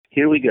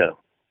Here we go.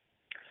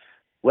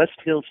 West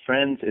Hills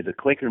Friends is a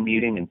Quaker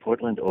meeting in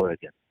Portland,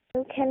 Oregon.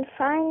 You can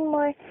find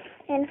more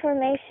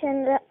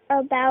information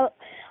about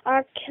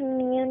our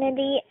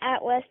community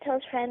at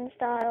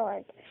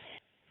westhillsfriends.org.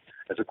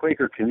 As a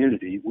Quaker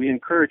community, we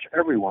encourage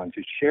everyone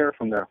to share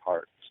from their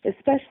hearts,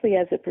 especially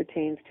as it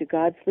pertains to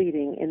God's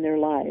leading in their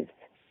lives.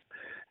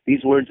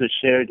 These words are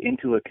shared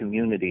into a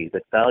community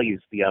that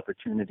values the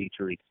opportunity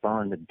to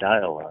respond and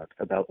dialogue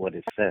about what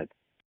is said.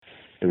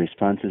 The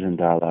responses and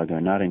dialogue are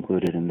not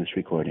included in this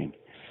recording.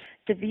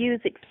 The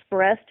views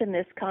expressed in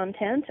this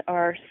content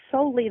are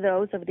solely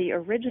those of the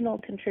original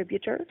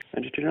contributor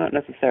and do not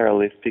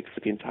necessarily speak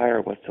for the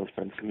entire West Hills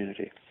Friends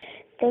community.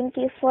 Thank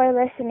you for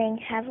listening.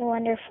 Have a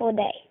wonderful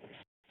day.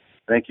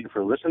 Thank you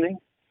for listening.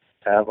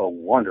 Have a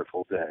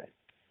wonderful day.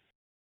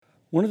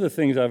 One of the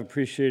things I've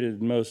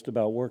appreciated most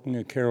about working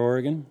at Care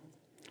Oregon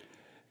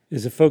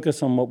is a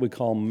focus on what we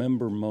call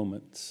member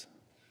moments.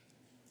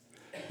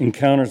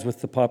 Encounters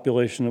with the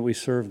population that we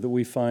serve that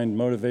we find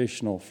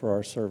motivational for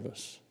our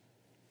service.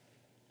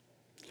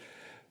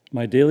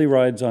 My daily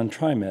rides on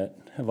TriMet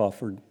have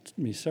offered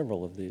me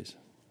several of these.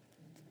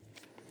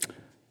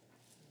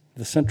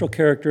 The central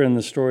character in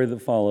the story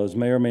that follows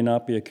may or may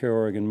not be a Care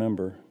Oregon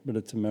member, but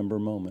it's a member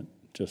moment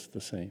just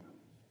the same.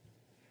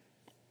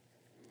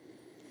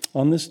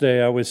 On this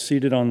day, I was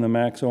seated on the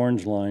Max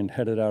Orange line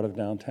headed out of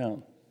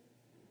downtown.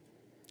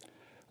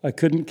 I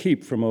couldn't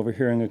keep from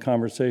overhearing a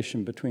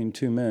conversation between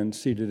two men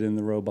seated in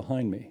the row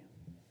behind me.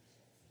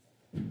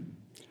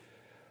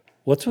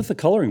 What's with the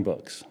coloring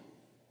books?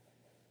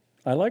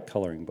 I like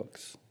coloring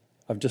books.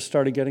 I've just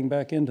started getting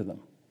back into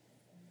them.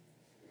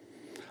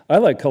 I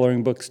like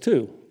coloring books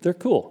too. They're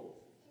cool.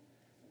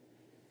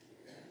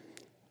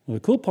 Well,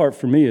 the cool part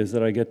for me is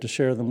that I get to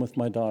share them with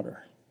my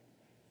daughter.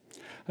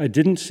 I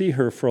didn't see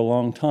her for a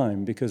long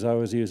time because I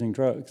was using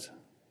drugs.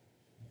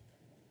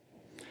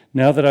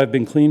 Now that I've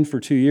been clean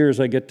for 2 years,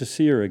 I get to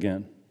see her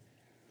again.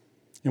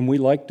 And we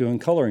like doing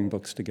coloring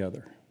books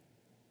together.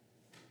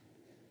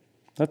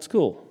 That's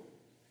cool.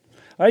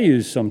 I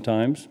use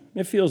sometimes.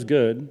 It feels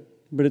good,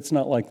 but it's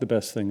not like the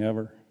best thing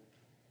ever.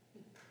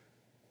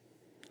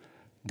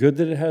 Good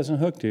that it hasn't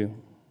hooked you.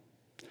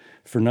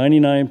 For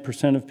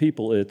 99% of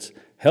people, it's,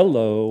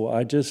 hello,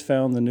 I just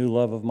found the new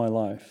love of my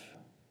life.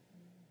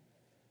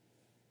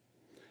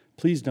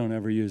 Please don't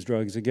ever use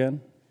drugs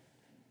again.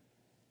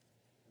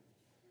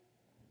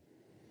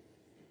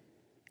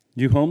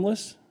 You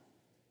homeless?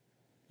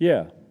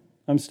 Yeah,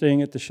 I'm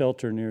staying at the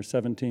shelter near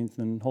 17th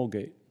and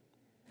Holgate.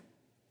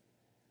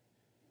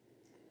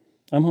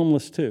 I'm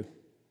homeless too.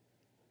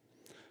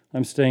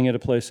 I'm staying at a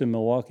place in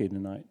Milwaukee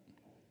tonight.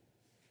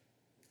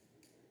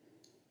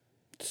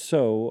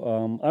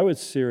 So I was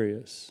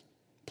serious.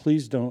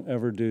 Please don't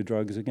ever do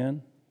drugs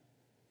again.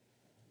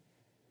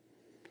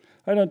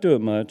 I don't do it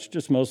much,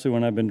 just mostly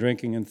when I've been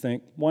drinking and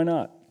think, why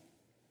not?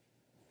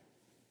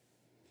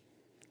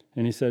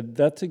 And he said,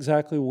 that's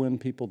exactly when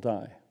people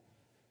die.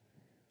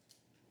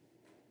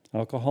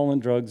 Alcohol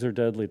and drugs are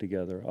deadly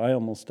together. I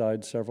almost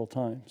died several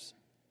times.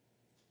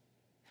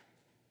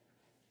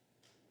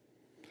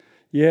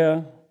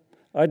 Yeah,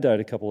 I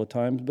died a couple of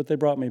times, but they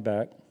brought me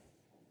back.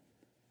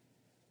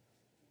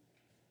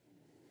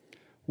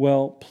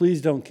 Well,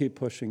 please don't keep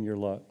pushing your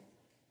luck.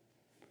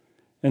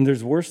 And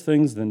there's worse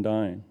things than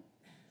dying.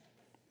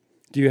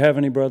 Do you have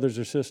any brothers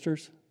or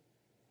sisters?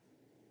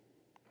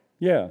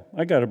 Yeah,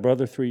 I got a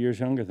brother 3 years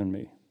younger than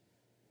me.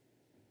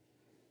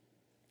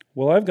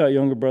 Well, I've got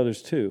younger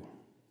brothers too,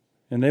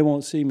 and they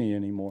won't see me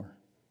anymore.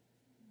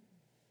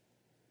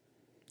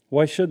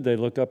 Why should they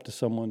look up to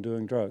someone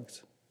doing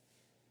drugs?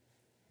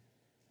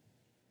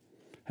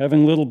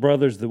 Having little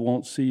brothers that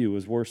won't see you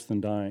is worse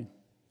than dying.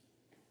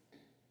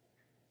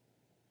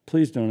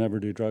 Please don't ever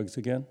do drugs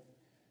again.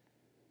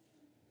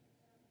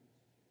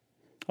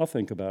 I'll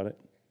think about it.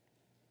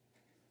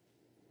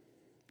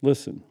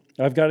 Listen,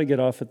 I've got to get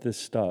off at this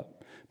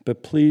stop,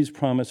 but please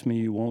promise me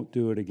you won't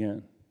do it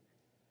again.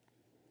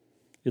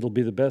 It'll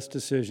be the best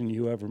decision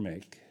you ever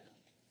make.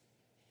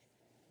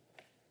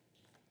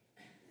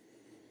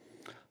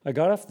 I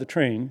got off the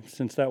train,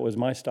 since that was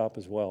my stop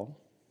as well,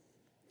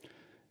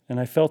 and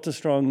I felt a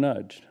strong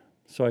nudge,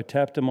 so I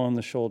tapped him on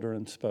the shoulder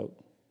and spoke.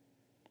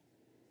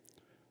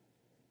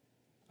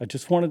 I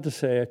just wanted to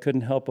say I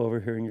couldn't help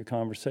overhearing your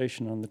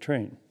conversation on the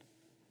train.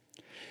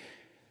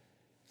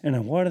 And I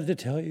wanted to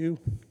tell you,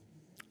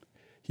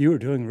 you were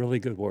doing really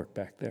good work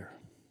back there.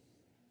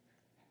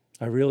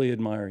 I really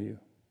admire you.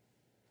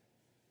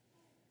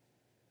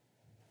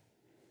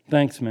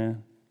 Thanks,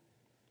 man.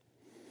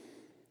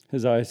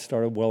 His eyes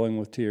started welling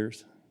with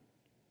tears.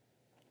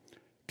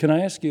 Can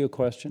I ask you a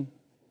question?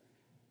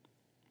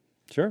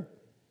 Sure.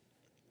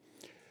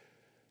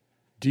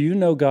 Do you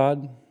know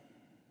God?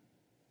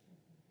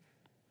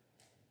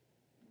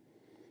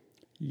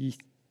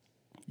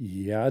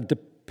 Yeah, it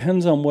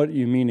depends on what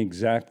you mean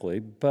exactly,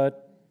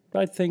 but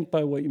I think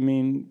by what you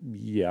mean,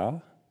 yeah.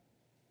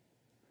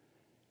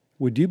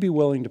 Would you be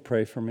willing to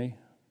pray for me?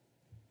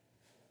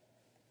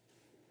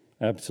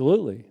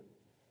 Absolutely.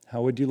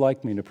 How would you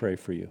like me to pray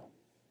for you?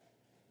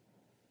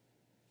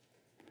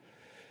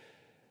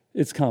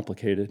 It's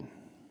complicated,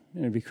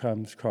 and it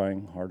becomes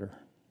crying harder.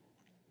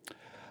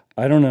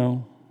 I don't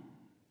know.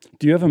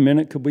 Do you have a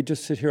minute? Could we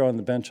just sit here on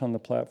the bench on the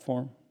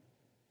platform?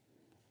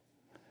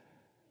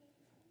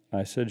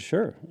 I said,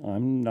 sure,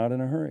 I'm not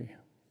in a hurry.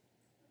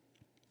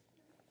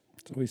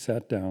 So we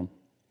sat down.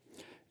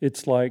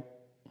 It's like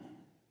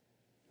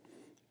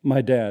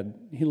my dad,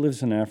 he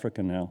lives in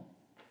Africa now.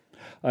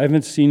 I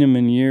haven't seen him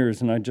in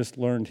years, and I just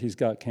learned he's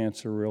got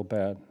cancer real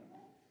bad.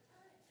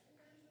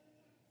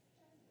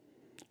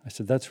 I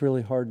said, that's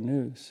really hard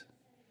news.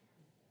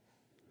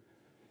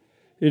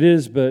 It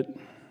is, but...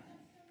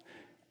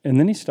 And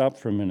then he stopped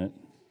for a minute,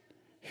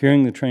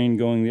 hearing the train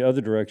going the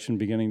other direction,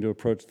 beginning to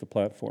approach the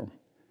platform.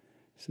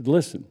 He said,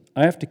 listen,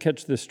 I have to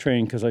catch this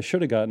train because I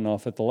should have gotten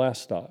off at the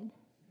last stop.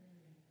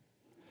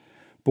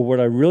 But what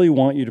I really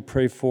want you to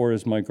pray for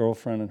is my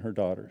girlfriend and her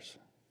daughters.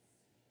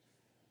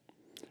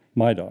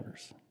 My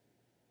daughters.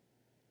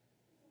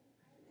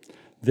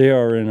 They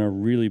are in a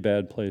really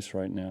bad place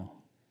right now.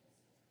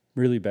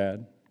 Really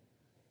bad.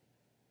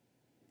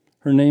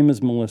 Her name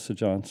is Melissa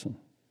Johnson.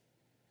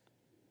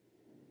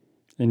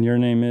 And your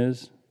name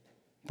is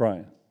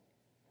Brian.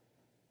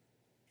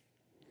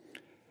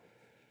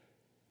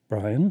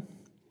 Brian,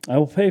 I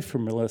will pay for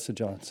Melissa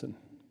Johnson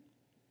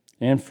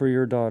and for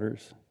your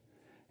daughters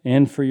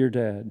and for your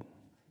dad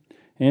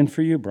and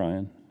for you,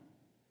 Brian.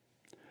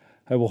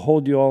 I will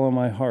hold you all in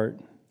my heart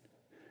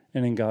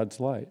and in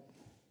God's light.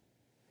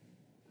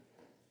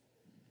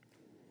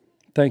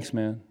 Thanks,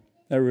 man.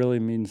 That really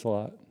means a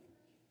lot.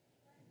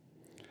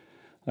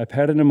 I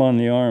patted him on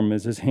the arm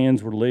as his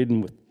hands were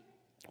laden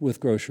with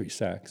grocery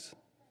sacks.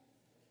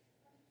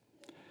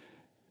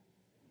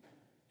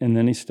 And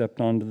then he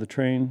stepped onto the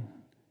train,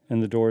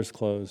 and the doors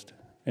closed,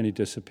 and he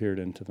disappeared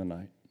into the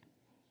night.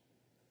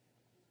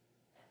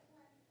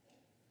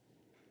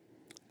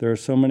 There are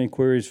so many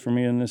queries for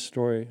me in this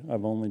story,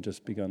 I've only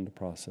just begun to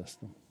process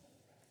them.